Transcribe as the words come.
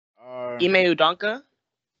Ime Udoka.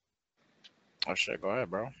 Oh shit, go ahead,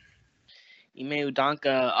 bro. Ime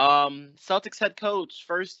Udoka, Celtics head coach,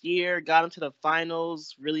 first year, got him to the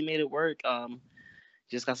finals, really made it work.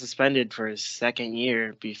 Just got suspended for his second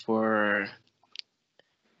year before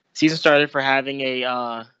season started for having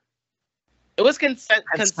a. It was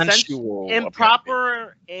Consensual, apparently.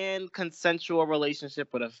 improper and consensual relationship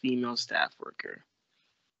with a female staff worker.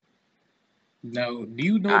 Now, do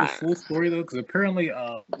you know the full story though? Because apparently,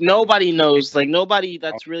 Nobody knows. Like nobody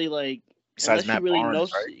that's really like Besides unless you Matt really know.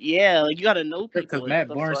 Barnes, right? Yeah, like you gotta know people. because Like what Matt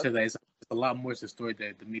the Barnes fuck? said that it's a lot more to the story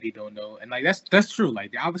that the media don't know, and like that's true.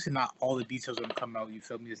 Like obviously not all the details are gonna come out. You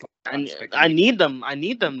feel me? It's a lot of I speculation. need them. I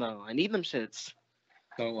need them though. I need them shits.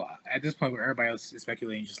 So at this point, where everybody else is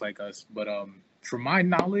speculating just like us, but from my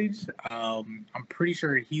knowledge, I'm pretty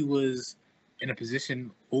sure he was in a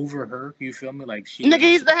position over her. You feel me? Like she. Nigga,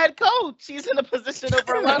 he's the head coach. He's in a position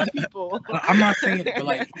over a lot of people. I'm not saying, but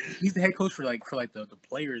like he's the head coach for the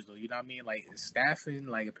players though. You know what I mean? Like staffing,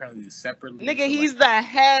 like apparently separately. Nigga, so, he's like, the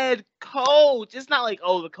head coach. It's not like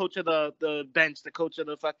the coach of the bench, the coach of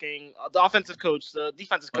the fucking the offensive coach, the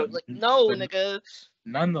defensive coach. Like no, nigga.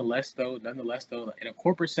 Nonetheless, though, in a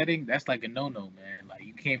corporate setting, that's like a no-no, man. Like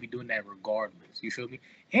you can't be doing that regardless. You feel me?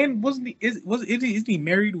 And isn't he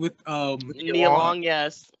married with Nia Long?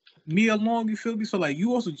 Yes. Mia Long? You feel me? So like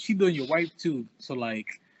you also cheated on your wife too. So like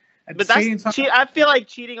at But the same time, I feel like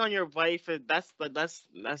cheating on your wife. That's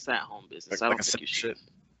at home business. I don't Like think you should. shit.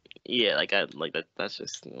 Yeah, like that. That's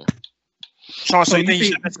just. Sean, so you you think he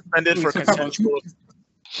see- should be suspended for so consensual?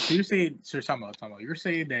 So you're saying, sir, time out. You're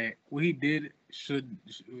saying that what he did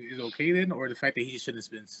is okay then, or the fact that he shouldn't have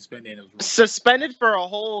been suspended and it was wrong? Suspended for a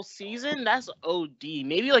whole season? That's OD.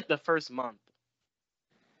 Maybe like the first month.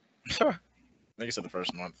 I think he said the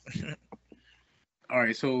first month. All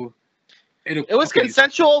right, so it was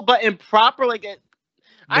consensual but improper. Like it.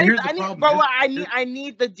 I need, bro. I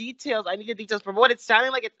need the details. I need the details. From what it's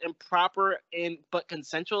sounding like, it's improper but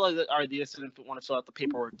consensual. Or they just didn't want to fill out the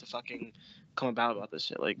paperwork to fucking come about this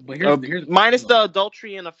shit. Like, but here's minus the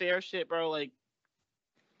adultery and affair shit, bro. Like,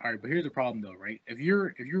 all right, but here's the problem though, right? If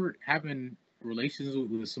you're having relations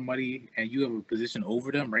with somebody and you have a position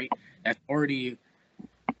over them, right? That's already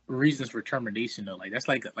reasons for termination though. Like that's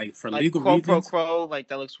like for legal reasons. Pro quo, like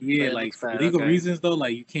that looks. Yeah, like for legal reasons though,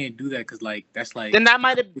 like you can't do that because like that's like. Then that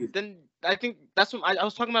might have. Then I think that's what I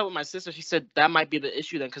was talking about with my sister. She said that might be the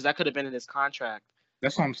issue then, because that could have been in his contract.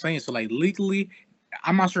 That's what I'm saying. So like legally,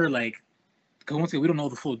 I'm not sure. Like, because once again, we don't know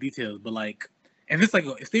the full details, but like. If it's like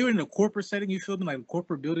if they were in a corporate setting, you feel me, like a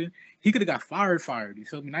corporate building, he could have got fired. You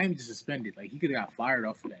feel me? Not even just suspended. Like he could have got fired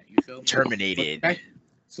off of that. You feel me? Terminated.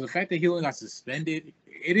 So the fact that he only got suspended,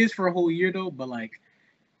 it is for a whole year though. But like,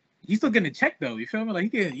 he's still getting a check though. You feel me?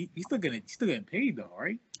 Like he's still getting paid though,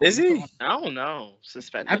 right? Is he? I don't know.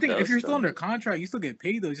 Suspended. I think if you're still under contract, you still get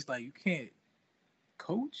paid though. Just like you can't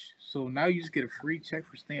coach, so now you just get a free check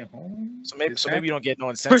for staying home. So maybe you don't get no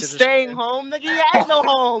incentive for staying home, nigga. He has no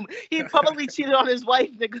home. He probably cheated on his wife,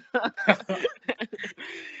 nigga.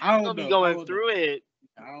 I don't know. Going through it.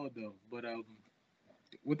 I don't know, but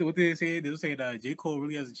what did they say? They were saying J. Cole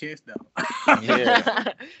really has a chance now.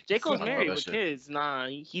 Yeah, J. Cole's married with kids. Nah,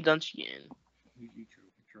 he done cheating.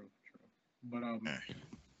 True. But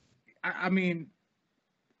I mean,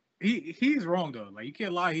 he's wrong though. Like you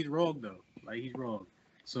can't lie, he's wrong though. Like he's wrong.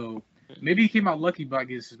 So maybe he came out lucky by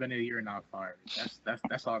getting suspended a year and not fired.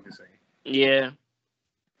 That's all I can say. Yeah.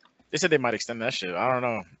 They said they might extend that shit. I don't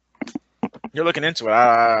know. You're looking into it.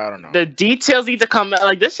 I don't know. The details need to come out.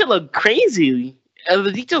 Like this shit look crazy. Are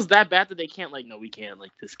the details that bad that they can't? Like, no, we can't.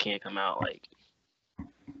 Like this can't come out. Like.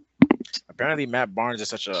 Apparently, Matt Barnes is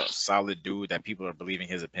such a solid dude that people are believing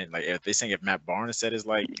his opinion. Like, if they saying if Matt Barnes said it's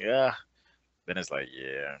like, yeah, then it's like,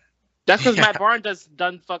 yeah. That's because Matt Barnes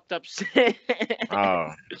done fucked up shit.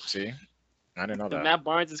 Oh, see? I didn't know that. Matt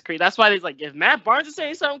Barnes is crazy. That's why he's like, if Matt Barnes is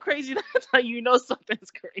saying something crazy, that's how you know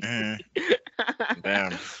something's crazy.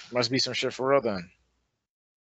 Damn. Must be some shit for real then.